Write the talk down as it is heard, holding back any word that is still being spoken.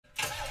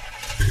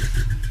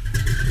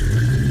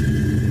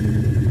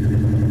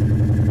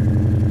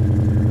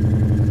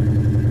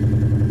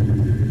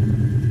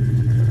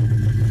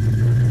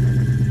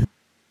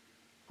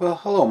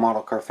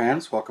model car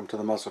fans, welcome to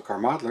the Muscle Car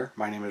Modeler.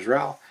 My name is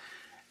Revell,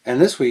 and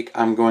this week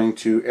I'm going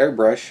to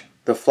airbrush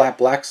the flat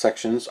black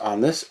sections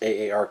on this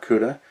AAR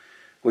Cuda,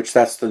 which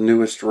that's the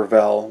newest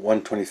Revell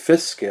 1/25th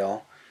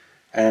scale,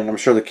 and I'm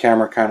sure the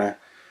camera kind of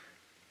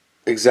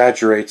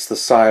exaggerates the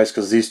size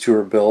because these two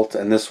are built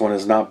and this one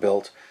is not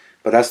built,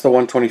 but that's the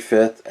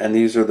 1/25th and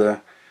these are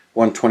the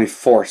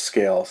 1/24th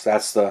scales.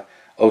 That's the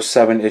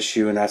 07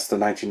 issue and that's the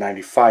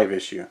 1995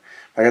 issue.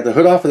 I got the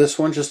hood off of this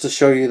one just to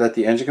show you that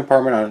the engine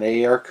compartment on an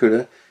AAR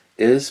Cuda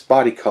is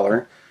body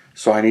color,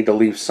 so I need to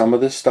leave some of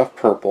this stuff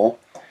purple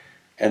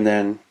and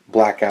then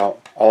black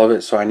out all of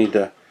it. So I need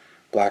to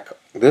black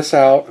this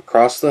out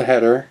across the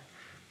header,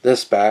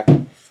 this back,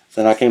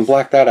 then I can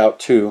black that out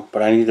too,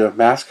 but I need to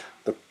mask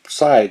the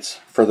sides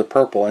for the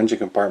purple engine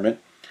compartment,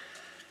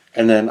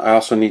 and then I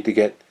also need to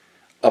get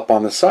up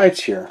on the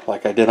sides here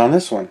like I did on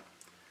this one.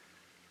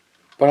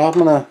 But I'm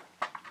gonna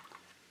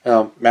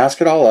mask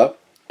it all up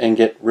and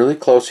get really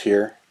close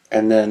here,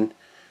 and then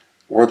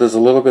where there's a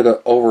little bit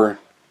of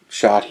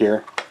overshot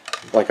here,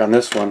 like on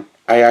this one,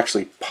 I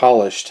actually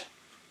polished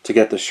to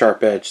get the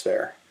sharp edge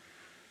there.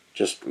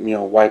 Just, you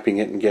know, wiping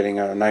it and getting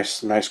a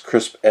nice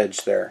crisp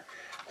edge there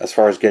as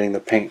far as getting the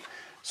paint.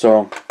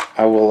 So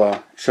I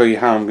will show you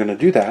how I'm going to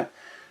do that.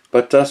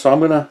 But so I'm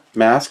going to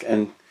mask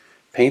and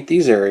paint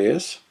these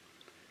areas,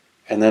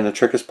 and then the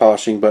trick is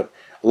polishing. But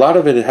a lot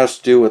of it has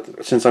to do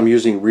with, since I'm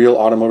using real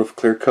automotive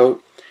clear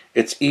coat,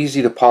 it's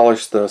easy to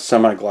polish the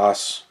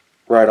semi-gloss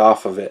right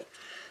off of it.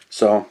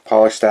 So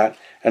polish that,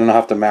 and then I'll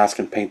have to mask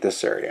and paint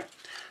this area.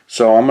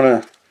 So I'm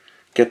going to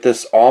get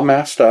this all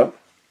masked up,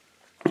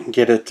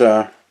 get it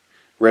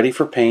ready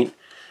for paint,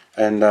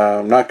 and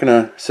I'm not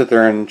going to sit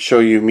there and show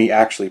you me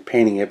actually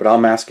painting it, but I'll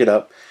mask it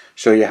up,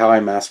 show you how I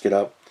mask it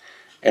up,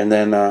 and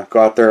then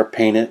go out there,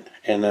 paint it,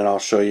 and then I'll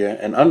show you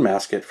and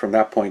unmask it from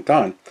that point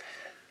on.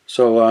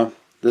 So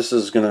this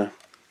is gonna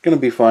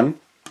be fun.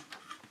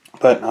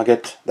 But I'll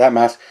get that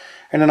mask,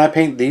 and then I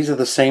paint these at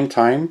the same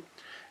time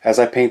as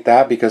I paint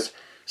that, because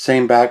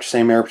same batch,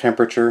 same air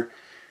temperature.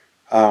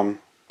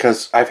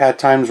 Because I've had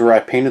times where I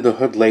painted the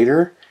hood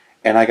later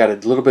and I got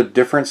a little bit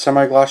different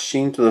semi-gloss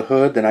sheen to the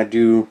hood than I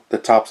do the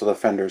tops of the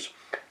fenders.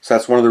 So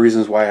that's one of the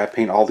reasons why I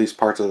paint all these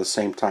parts at the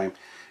same time,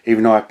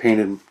 even though I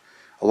painted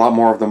a lot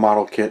more of the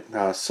model kit,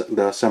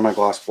 the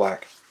semi-gloss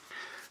black.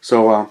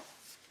 So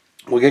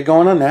we'll get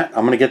going on that.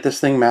 I'm going to get this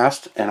thing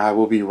masked and I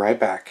will be right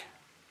back.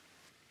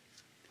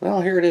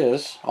 Well, here it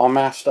is, all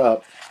masked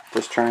up.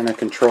 Just trying to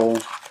control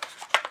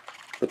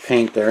the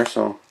paint there.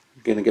 So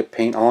I'm going to get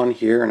paint all in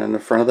here and in the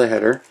front of the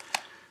header,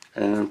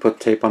 and then put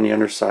tape on the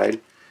underside,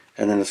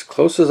 and then as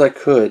close as I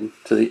could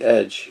to the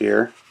edge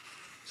here.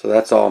 So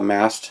that's all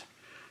masked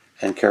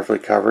and carefully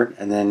covered,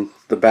 and then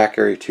the back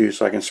area too,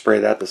 so I can spray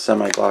that the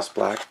semi-gloss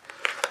black.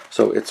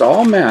 So it's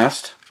all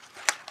masked,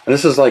 and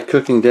this is like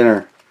cooking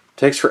dinner. It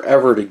takes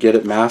forever to get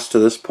it masked to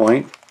this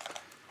point.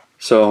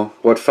 So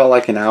what felt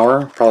like an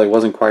hour probably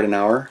wasn't quite an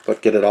hour,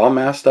 but get it all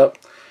masked up,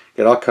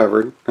 get it all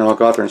covered, and I'll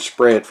go out there and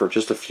spray it for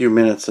just a few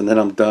minutes, and then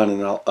I'm done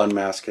and I'll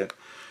unmask it.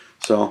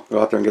 So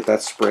go out there and get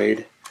that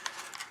sprayed.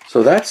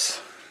 So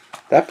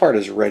that part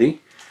is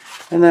ready,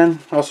 and then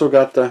also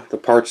got the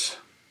parts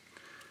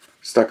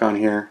stuck on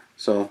here,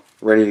 so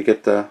ready to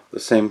get the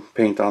same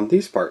paint on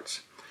these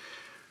parts.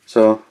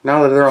 So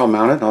now that they're all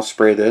mounted, I'll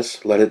spray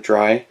this, let it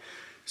dry,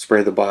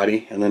 spray the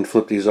body, and then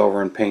flip these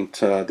over and paint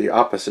the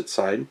opposite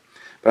side.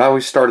 But I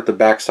always start at the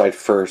back side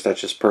first.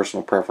 That's just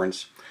personal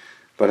preference.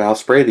 But I'll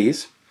spray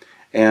these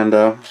and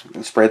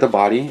spray the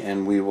body,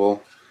 and we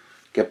will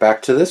get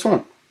back to this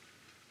one.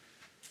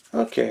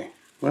 Okay,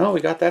 well, we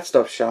got that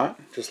stuff shot.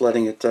 Just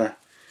letting it,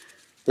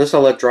 this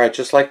I'll let dry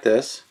just like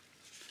this.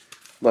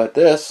 But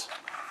this,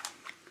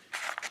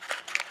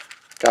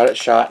 got it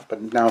shot,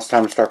 but now it's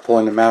time to start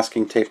pulling the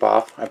masking tape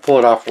off. I pull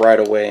it off right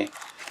away.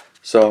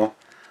 So,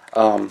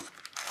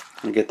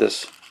 get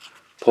this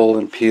pulled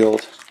and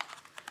peeled.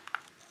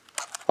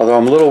 Although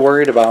I'm a little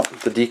worried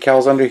about the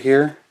decals under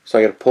here, so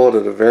I got to pull it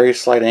at a very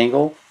slight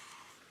angle.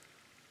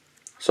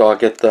 So I'll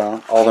get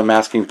all the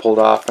masking pulled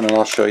off, and then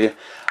I'll show you.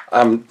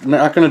 I'm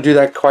not going to do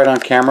that quite on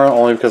camera,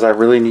 only because I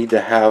really need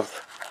to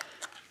have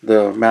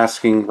the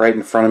masking right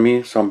in front of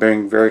me. So I'm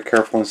being very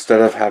careful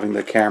instead of having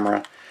the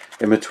camera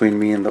in between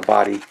me and the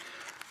body.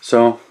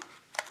 So,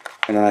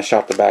 and then I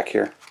shot the back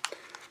here.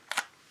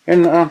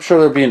 And I'm sure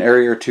there'll be an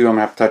area or two I'm going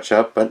to have to touch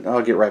up, but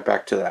I'll get right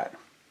back to that.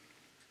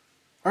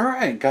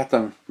 Alright, got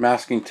the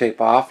masking tape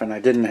off, and I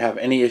didn't have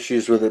any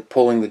issues with it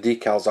pulling the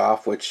decals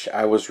off, which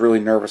I was really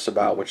nervous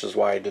about, which is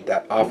why I did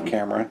that off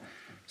camera,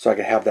 so I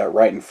could have that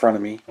right in front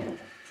of me.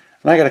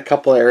 And I got a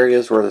couple of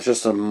areas where there's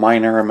just a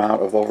minor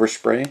amount of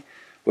overspray,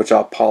 which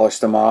I'll polish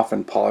them off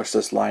and polish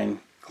this line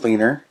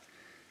cleaner.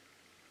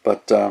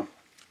 But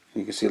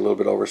you can see a little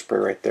bit of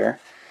overspray right there.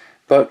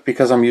 But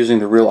because I'm using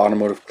the real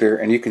automotive clear,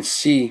 and you can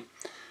see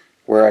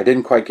where I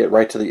didn't quite get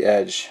right to the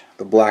edge,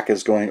 the black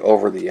is going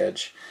over the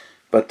edge.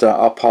 But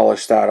I'll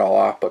polish that all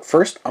off. But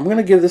first, I'm going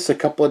to give this a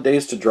couple of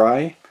days to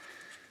dry,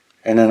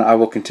 and then I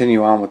will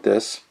continue on with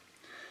this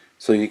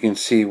so you can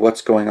see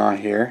what's going on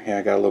here. Yeah,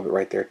 I got a little bit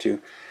right there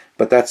too.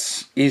 but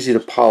that's easy to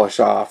polish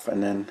off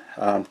and then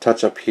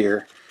touch up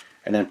here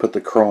and then put the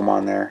chrome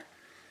on there.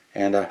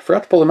 And I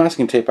forgot to pull the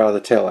masking tape out of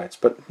the taillights,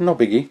 but no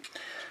biggie.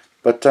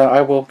 But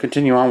I will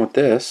continue on with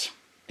this,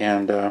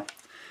 and we'll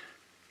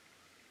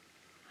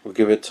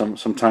give it some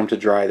time to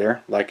dry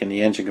there, like in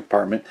the engine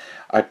compartment.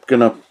 I'm going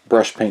to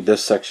brush paint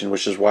this section,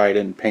 which is why I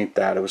didn't paint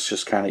that. It was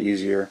just kind of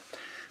easier.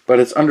 But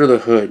it's under the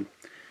hood,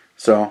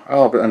 so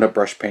I'll end up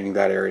brush painting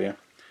that area.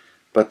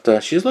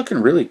 But she's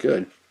looking really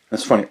good.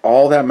 It's funny,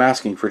 all that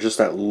masking for just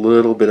that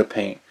little bit of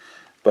paint.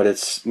 But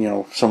it's, you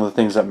know, some of the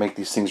things that make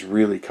these things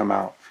really come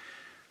out.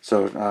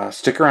 So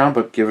stick around,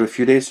 but give it a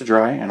few days to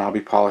dry, and I'll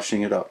be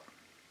polishing it up.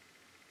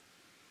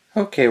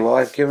 Okay, well,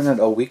 I've given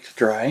it a week to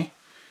dry,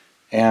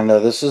 and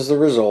this is the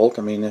result.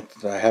 I mean,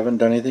 I haven't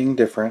done anything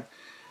different,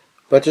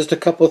 but just a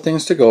couple of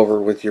things to go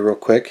over with you real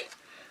quick.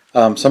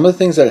 Some of the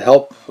things that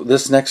help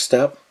this next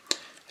step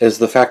is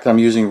the fact that I'm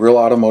using Real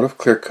Automotive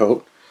Clear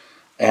Coat,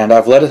 and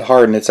I've let it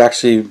harden. It's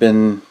actually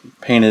been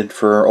painted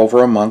for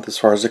over a month as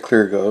far as the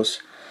clear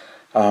goes,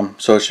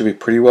 so it should be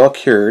pretty well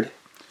cured.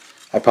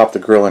 I popped the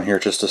grill in here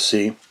just to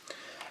see.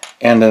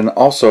 And then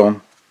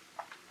also,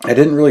 I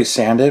didn't really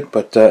sand it,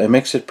 but it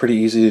makes it pretty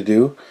easy to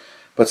do.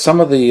 But some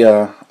of the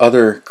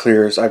other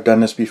clears, I've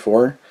done this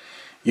before.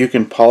 You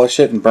can polish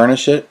it and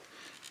burnish it,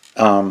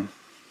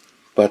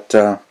 but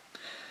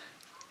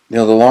you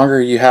know, the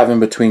longer you have in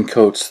between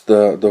coats,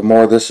 the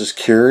more this is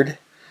cured,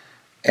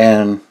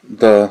 and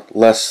the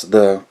less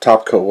the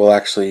top coat will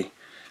actually,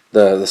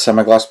 the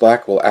semi-gloss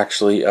black will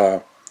actually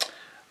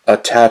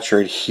attach or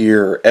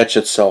adhere or etch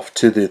itself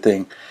to the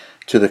thing,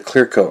 to the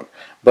clear coat.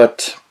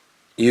 But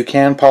you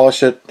can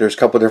polish it. There's a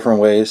couple different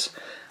ways.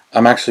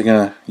 I'm actually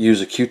going to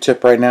use a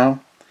Q-tip right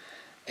now,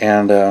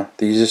 and the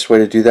easiest way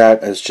to do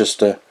that is just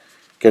to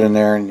get in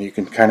there, and you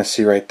can kind of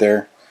see right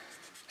there,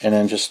 and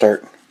then just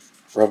start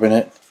rubbing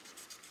it,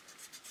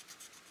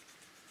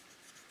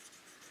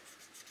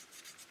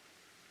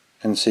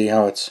 and see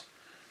how it's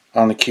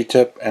on the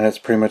Q-tip, and it's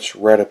pretty much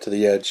right up to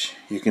the edge.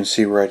 You can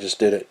see where I just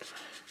did it,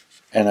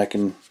 and I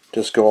can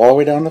just go all the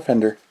way down the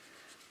fender.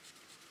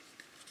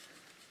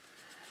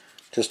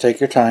 Just take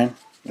your time,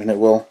 and it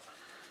will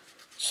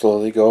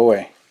slowly go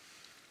away.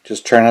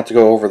 Just try not to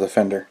go over the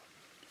fender.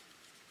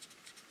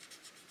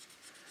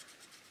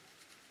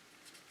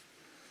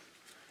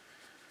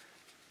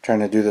 Trying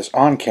to do this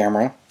on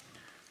camera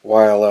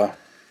while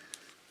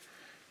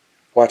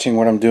watching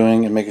what I'm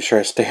doing and making sure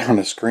I stay on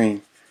the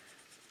screen.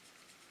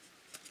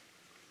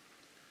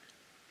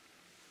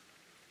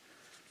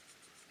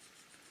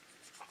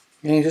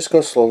 And you just go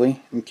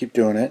slowly and keep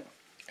doing it,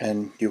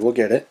 and you will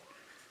get it.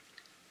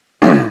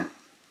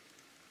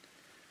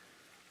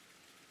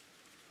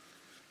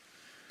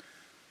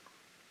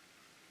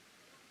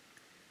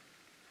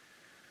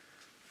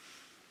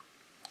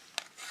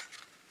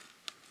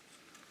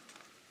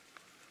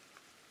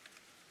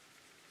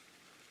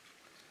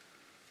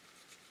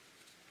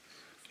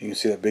 You can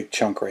see that big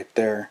chunk right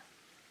there.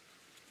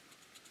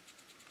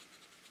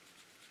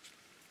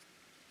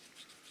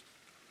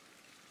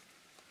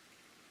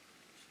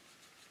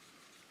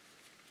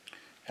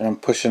 And I'm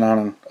pushing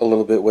on a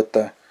little bit with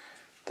the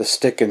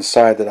stick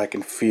inside that I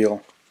can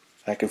feel.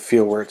 I can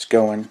feel where it's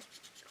going.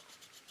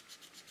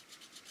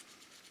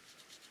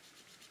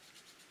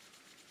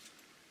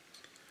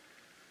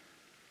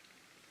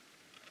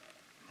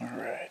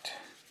 Alright.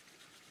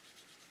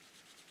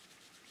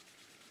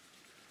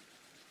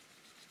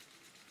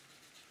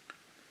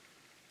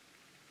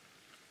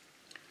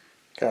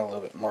 Got a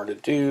little bit more to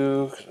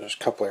do, because there's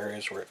a couple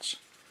areas where it's,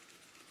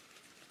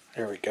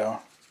 there we go,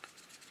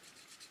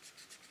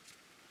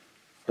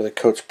 where the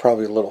coat's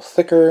probably a little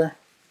thicker.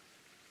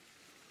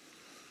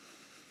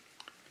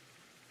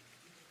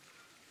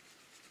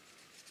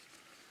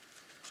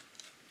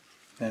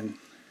 And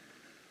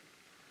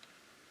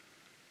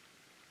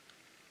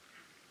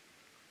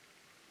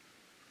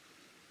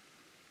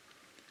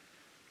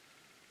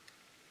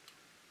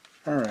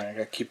alright, I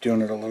gotta keep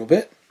doing it a little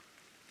bit.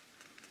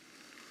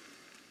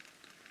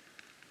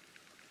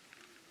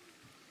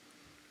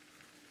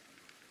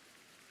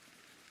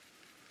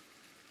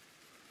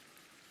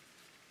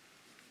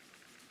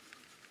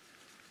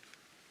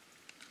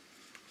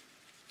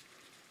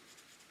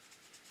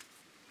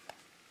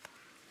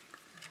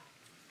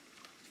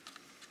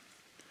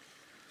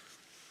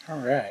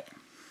 Alright.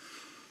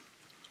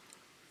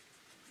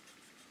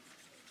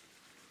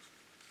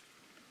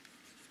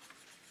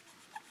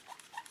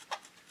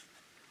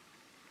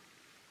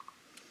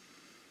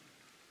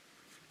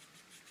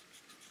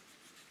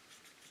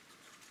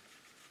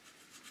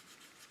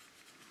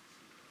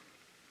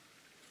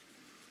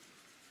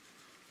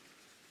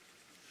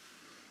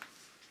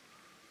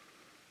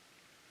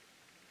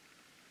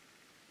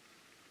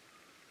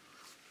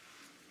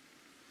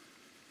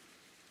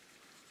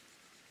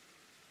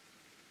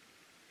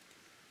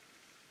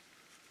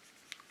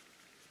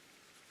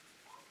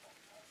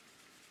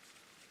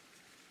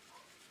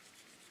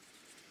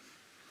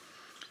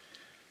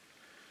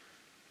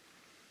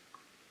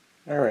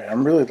 Alright,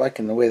 I'm really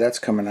liking the way that's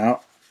coming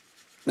out.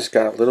 Just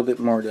got a little bit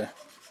more to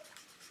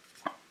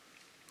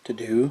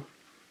do.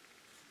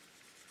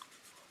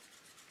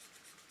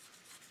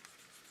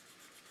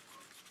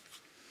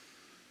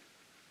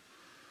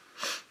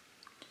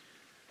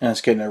 And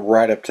it's getting it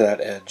right up to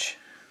that edge.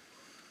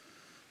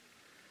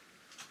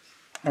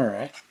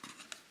 Alright.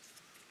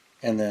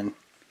 And then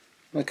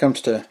when it comes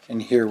to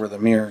in here where the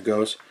mirror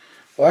goes,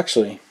 well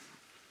actually,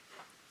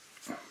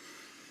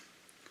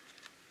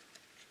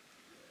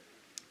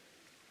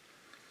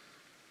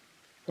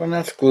 when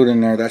that's glued in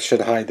there, that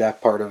should hide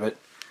that part of it.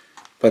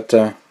 But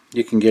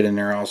you can get in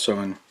there also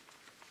and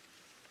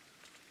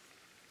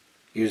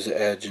use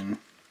the edge and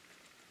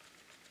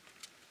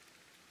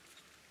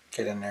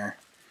get in there.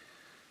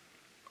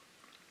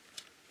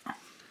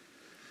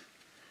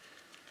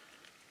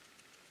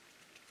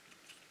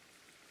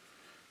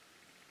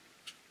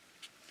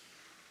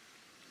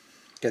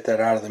 Get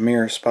that out of the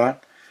mirror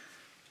spot.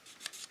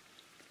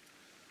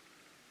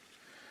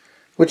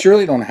 Which you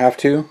really don't have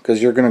to,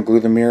 because you're going to glue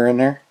the mirror in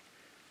there.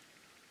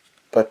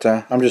 But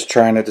I'm just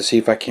trying it to see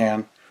if I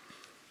can,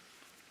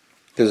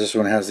 because this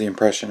one has the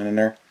impression in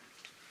there.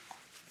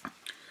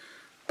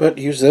 But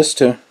use this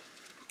to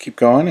keep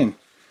going and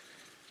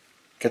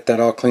get that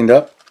all cleaned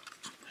up.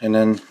 And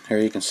then here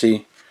you can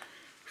see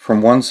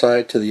from one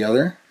side to the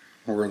other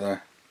where the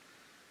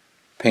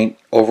paint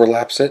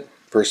overlaps it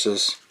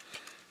versus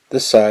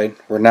this side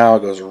where now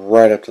it goes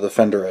right up to the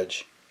fender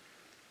edge.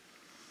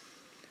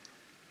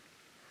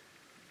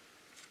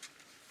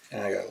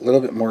 And I got a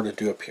little bit more to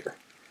do up here.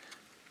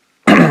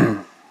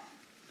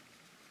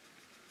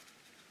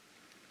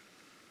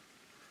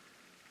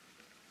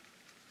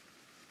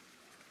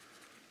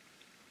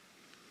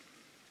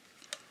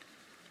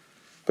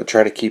 But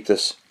try to keep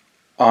this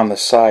on the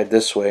side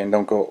this way and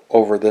don't go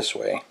over this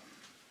way.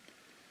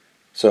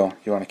 So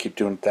you want to keep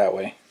doing it that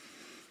way.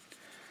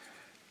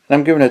 And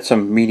I'm giving it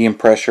some medium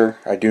pressure.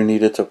 I do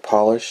need it to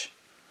polish.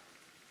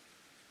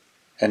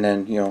 And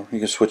then, you know, you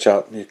can switch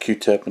out your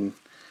Q-tip and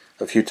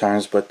a few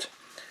times, but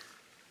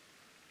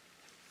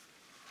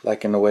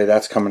liking the way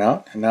that's coming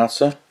out. And now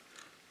it's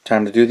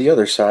time to do the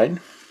other side.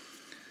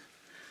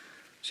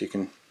 So you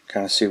can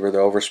kind of see where the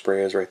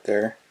overspray is right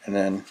there. And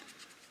then,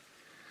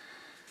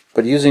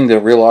 but using the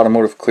Real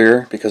Automotive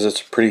Clear, because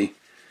it's a pretty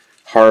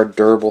hard,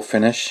 durable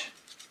finish,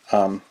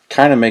 kind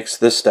of makes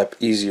this step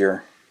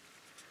easier.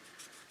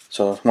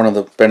 So one of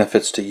the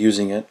benefits to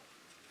using it.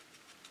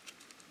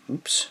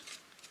 Oops.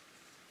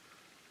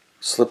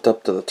 Slipped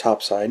up to the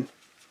top side.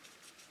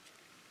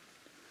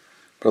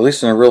 But at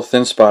least in a real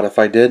thin spot, if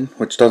I did,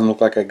 which doesn't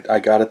look like I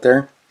got it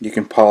there, you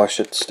can polish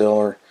it still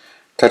or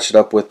touch it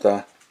up with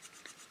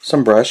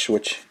some brush,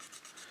 which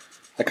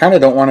I kind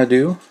of don't want to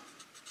do.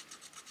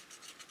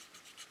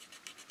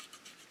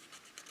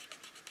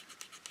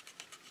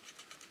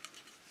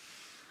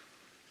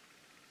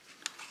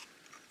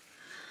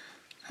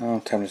 Oh,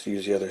 time to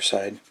use the other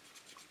side.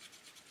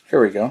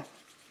 Here we go.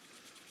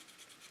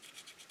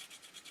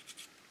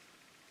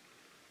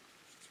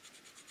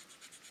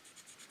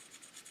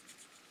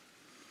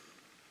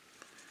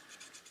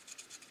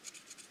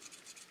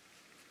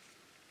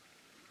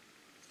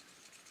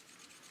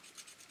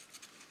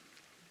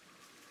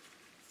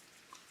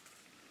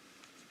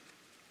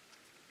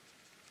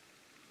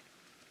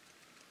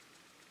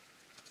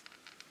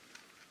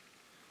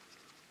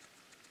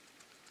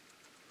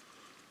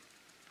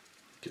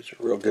 Gives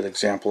a real good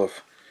example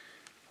of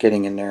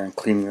getting in there and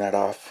cleaning that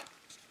off.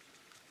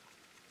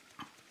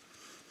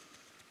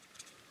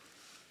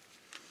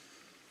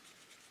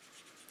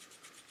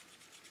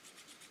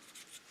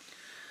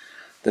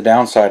 The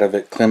downside of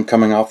it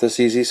coming off this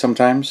easy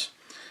sometimes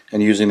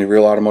and using the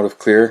Real Automotive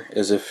Clear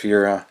is if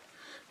you're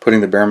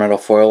putting the bare metal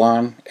foil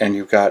on and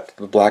you've got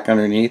the black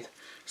underneath,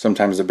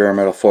 sometimes the bare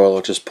metal foil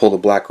will just pull the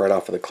black right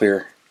off of the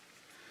clear.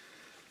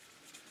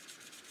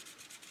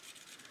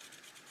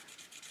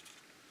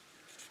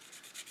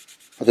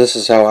 This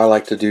is how I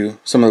like to do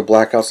some of the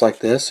blackouts like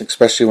this,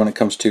 especially when it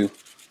comes to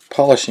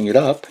polishing it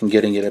up and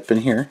getting it up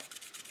in here.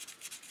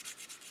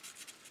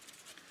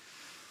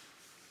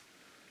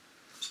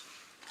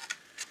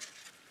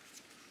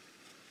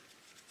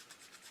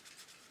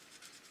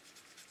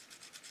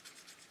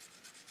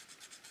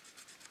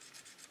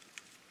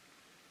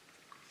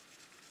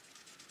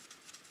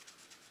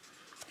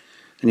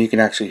 And you can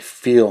actually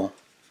feel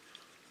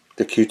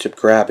the Q-tip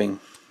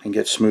grabbing and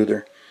get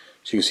smoother.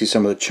 So you can see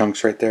some of the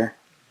chunks right there.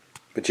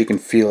 But you can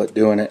feel it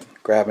doing it,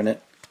 grabbing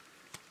it.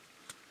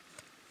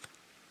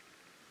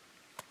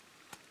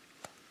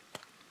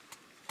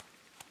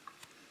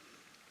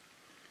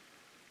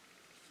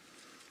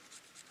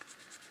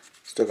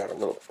 Still got a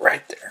little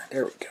right there.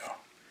 There we go.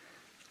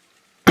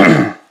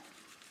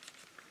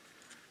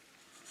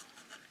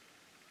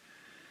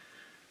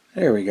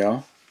 There we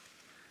go.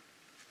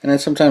 And then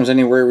sometimes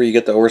anywhere where you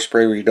get the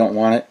overspray where you don't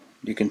want it,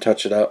 you can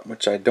touch it up,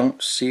 which I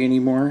don't see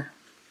anymore.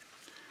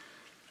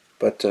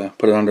 But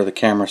put it under the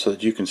camera so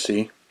that you can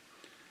see.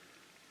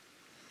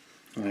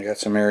 And I got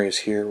some areas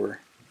here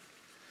where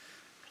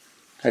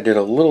I did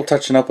a little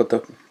touching up with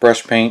the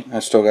brush paint. I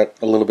still got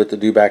a little bit to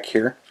do back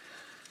here.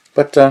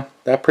 But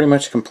that pretty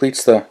much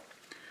completes the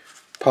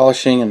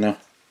polishing and the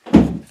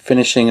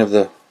finishing of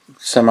the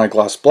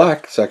semi-gloss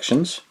black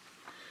sections.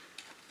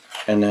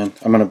 And then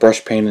I'm going to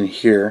brush paint in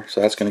here, so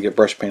that's going to get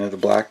brush painted to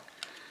black.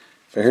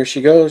 But here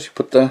she goes. You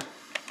put the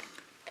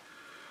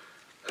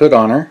hood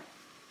on her.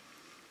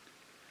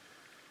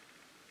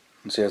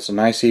 You see, it's a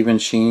nice even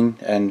sheen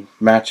and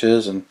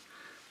matches and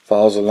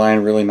follows the line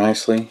really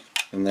nicely.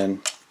 And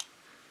then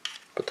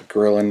put the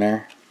grill in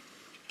there.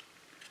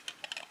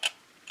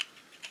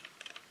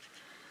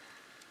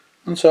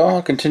 And so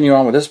I'll continue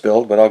on with this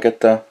build, but I'll get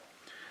the,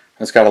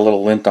 it's got a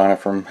little lint on it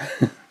from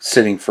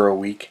sitting for a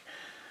week.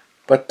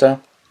 But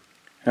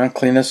I'll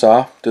clean this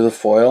off, do the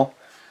foil,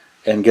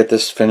 and get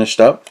this finished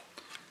up.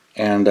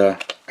 And I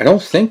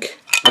don't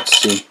think, let's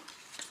see.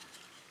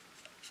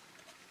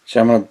 So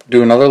I'm going to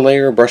do another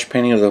layer of brush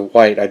painting of the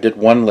white. I did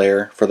one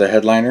layer for the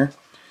headliner,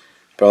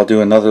 but I'll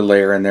do another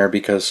layer in there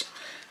because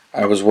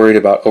I was worried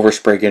about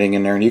overspray getting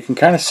in there. And you can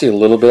kind of see a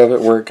little bit of it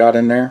where it got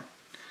in there,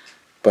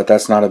 but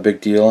that's not a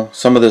big deal.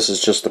 Some of this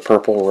is just the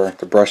purple where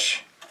the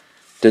brush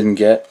didn't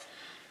get,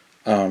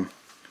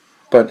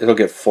 but it'll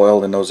get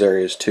foiled in those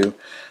areas too.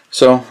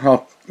 So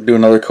I'll do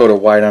another coat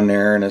of white on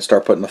there and then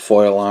start putting the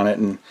foil on it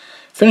and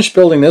finish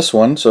building this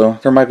one. So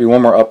there might be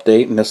one more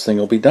update and this thing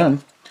will be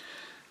done.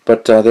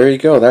 But there you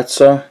go.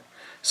 That's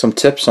some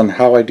tips on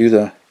how I do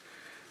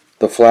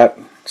the flat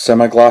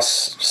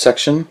semi-gloss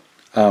section.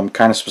 Kind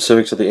of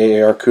specific to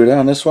the AAR Cuda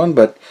on this one,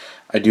 but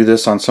I do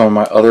this on some of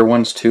my other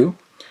ones too.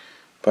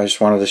 But I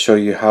just wanted to show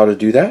you how to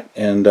do that,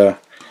 and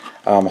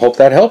hope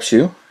that helps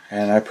you.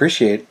 And I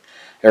appreciate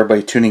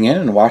everybody tuning in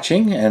and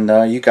watching. And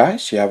you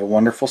guys, you have a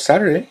wonderful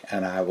Saturday,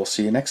 and I will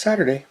see you next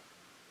Saturday.